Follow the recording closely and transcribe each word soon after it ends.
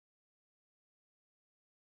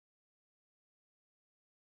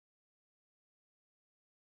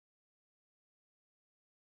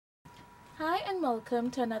Hi and welcome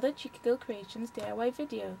to another Checiegirl Creations DIY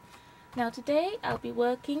video. Now today I'll be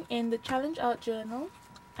working in the challenge art journal,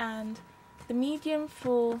 and the medium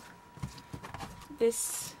for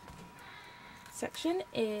this section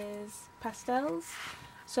is pastels.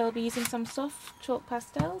 So I'll be using some soft chalk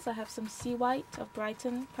pastels. I have some Sea White of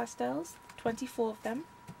Brighton pastels, 24 of them.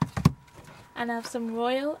 And I have some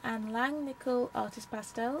Royal and Lang Nickel artist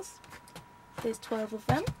pastels. There's 12 of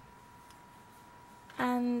them.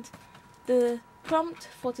 And the prompt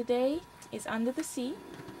for today is under the sea,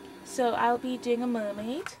 so I'll be doing a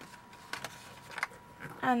mermaid,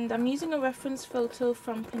 and I'm using a reference photo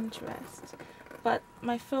from Pinterest, but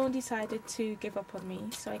my phone decided to give up on me,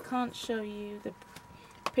 so I can't show you the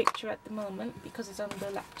picture at the moment because it's on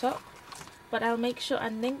the laptop, but I'll make sure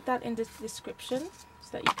and link that in the description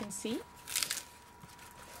so that you can see.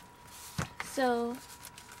 So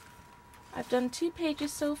I've done 2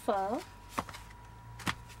 pages so far,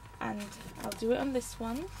 and I'll do it on this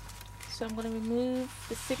one. So I'm going to remove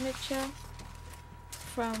the signature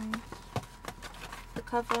from the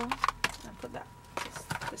cover and put that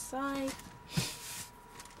to the side.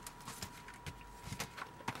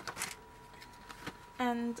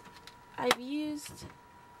 And I've used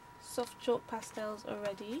soft chalk pastels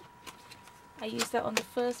already. I used that on the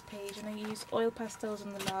first page and I used oil pastels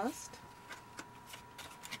on the last.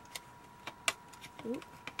 Ooh.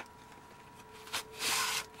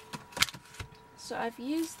 So I've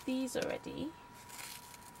used these already,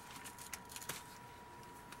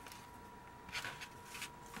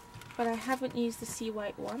 but I haven't used the Sea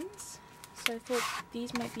White ones, so I thought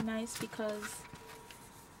these might be nice because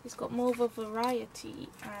it's got more of a variety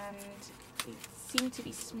and they seem to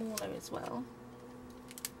be smaller as well.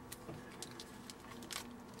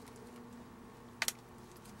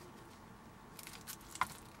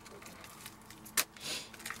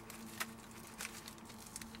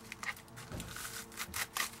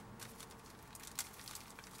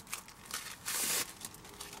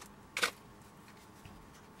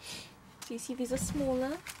 You see these are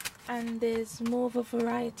smaller and there's more of a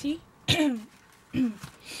variety.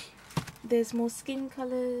 There's more skin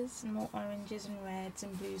colours, more oranges and reds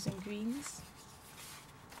and blues and greens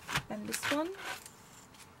than this one.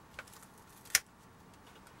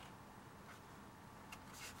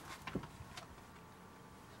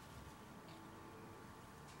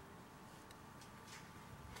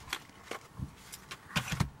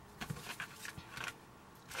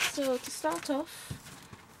 So to start off,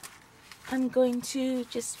 I'm going to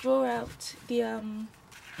just draw out the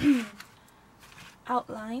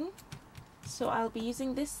outline. So I'll be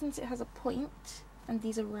using this since it has a point and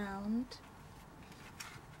these are round.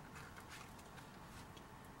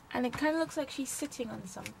 And it kind of looks like she's sitting on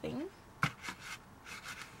something.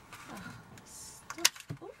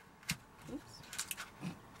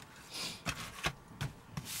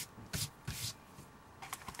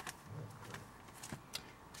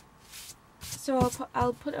 So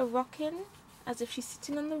I'll put a rock in as if she's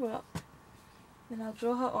sitting on the rock, then I'll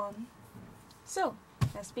draw her on. So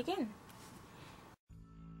let's begin.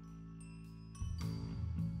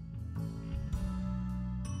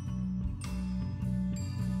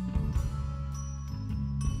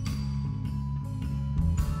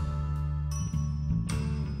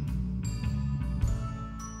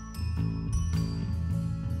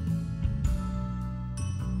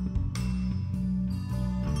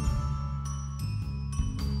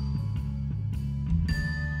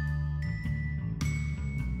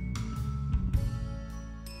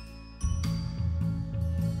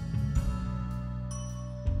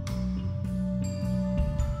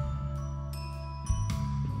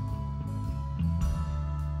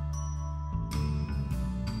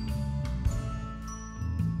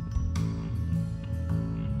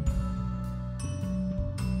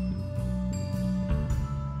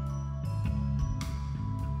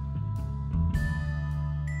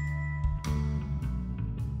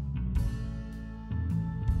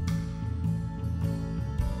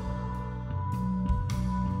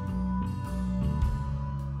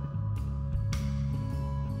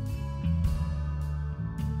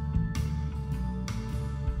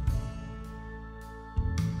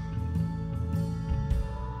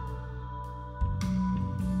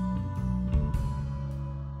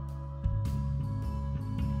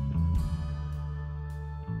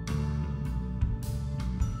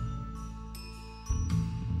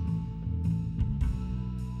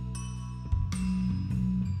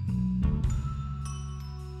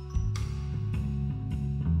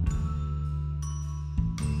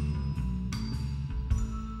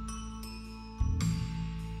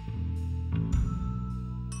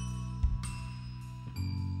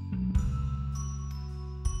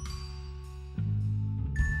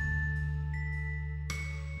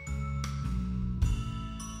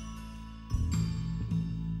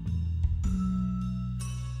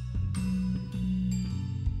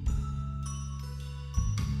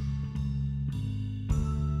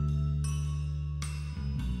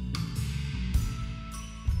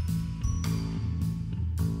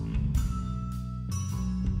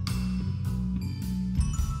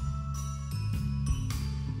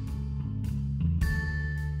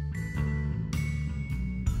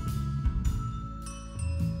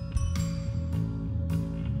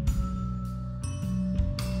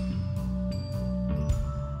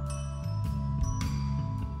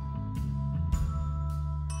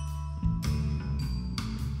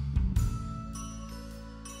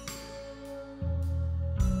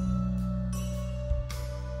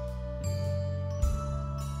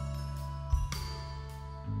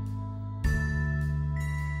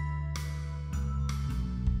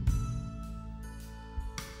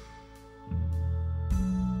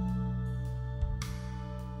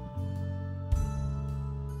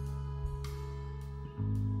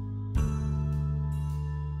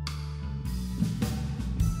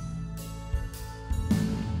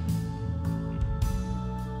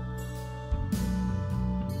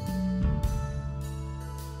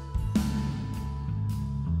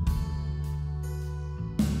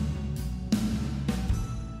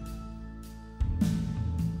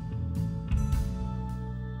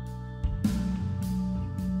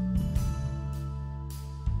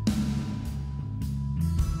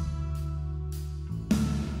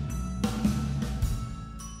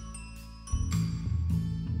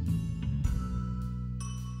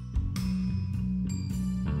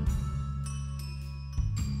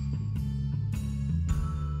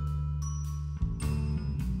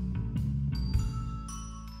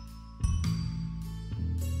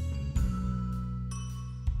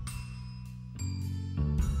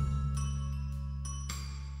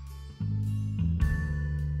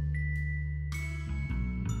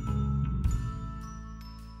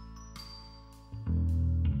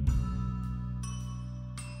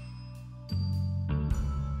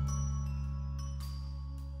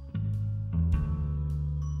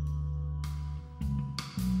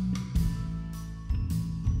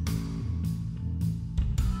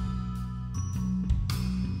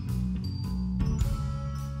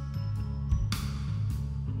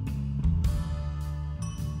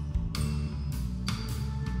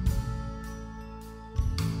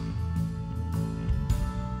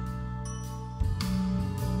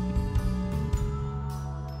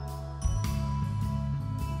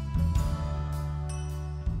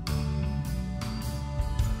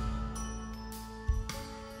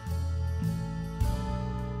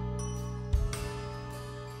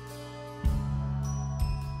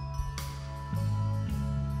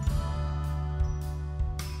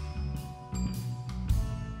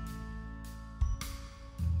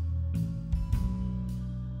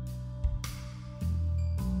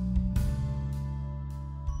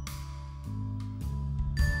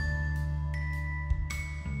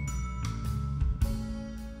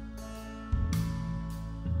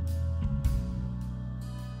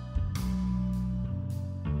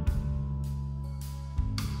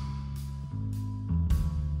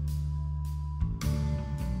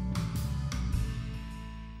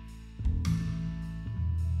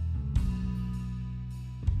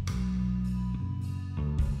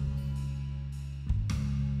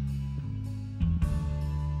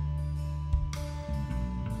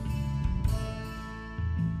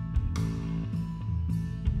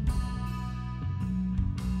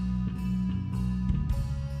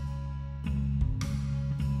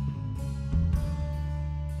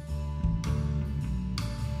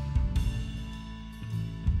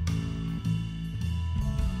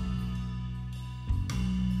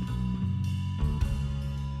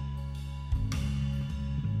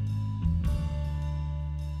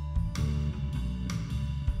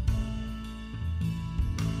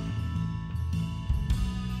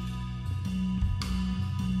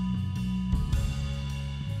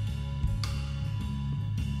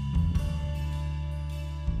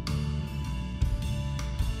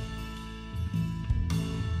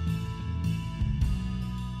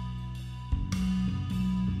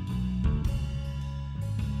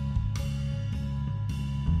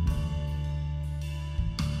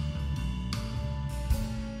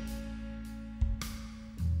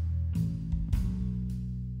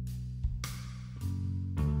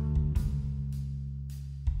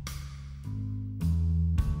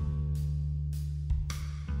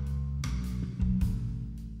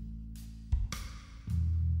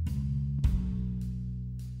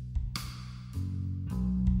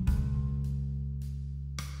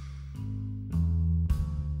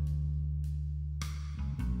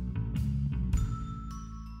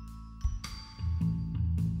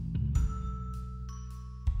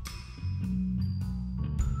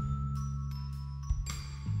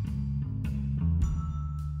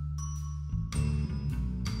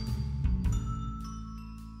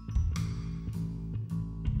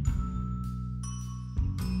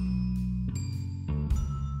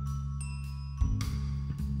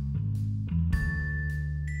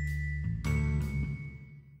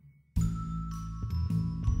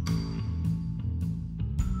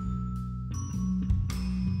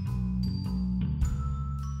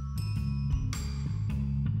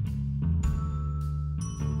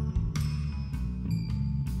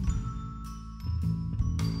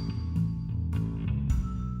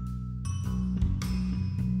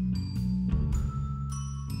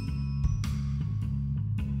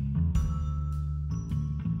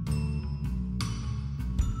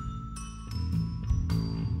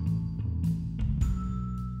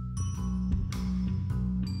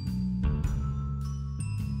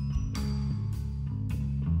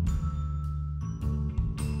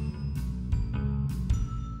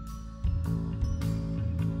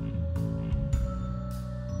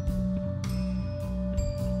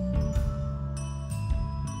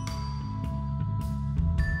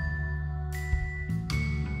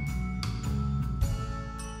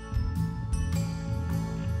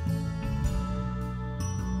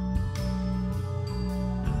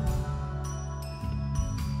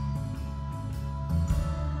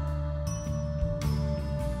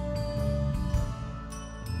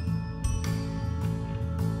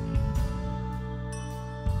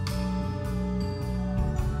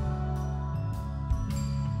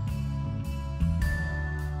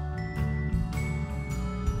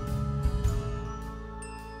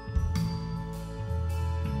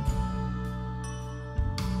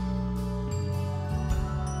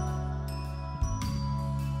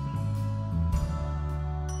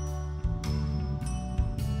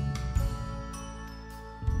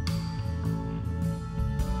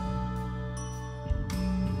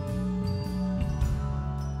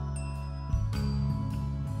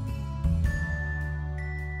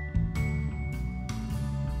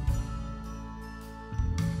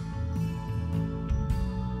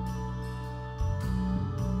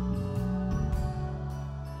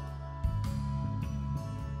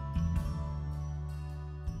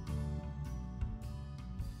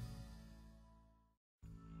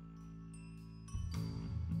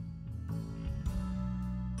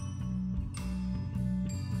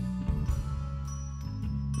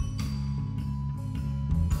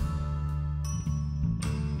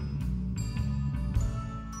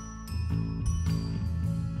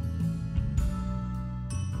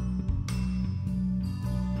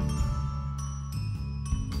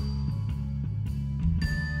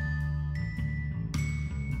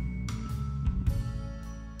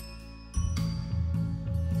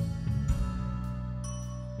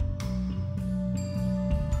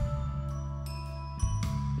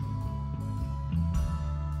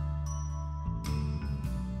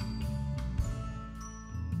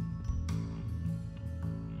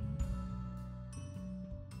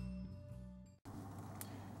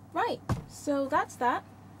 Right, so that's that.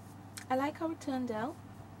 I like how it turned out.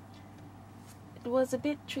 It was a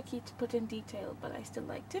bit tricky to put in detail, but I still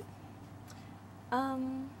liked it.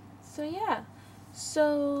 So yeah,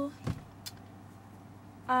 so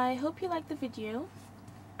I hope you liked the video,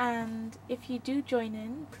 and if you do join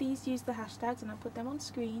in, please use the hashtags and I'll put them on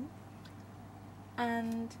screen.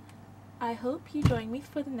 And I hope you join me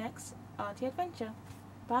for the next arty adventure.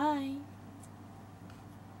 Bye!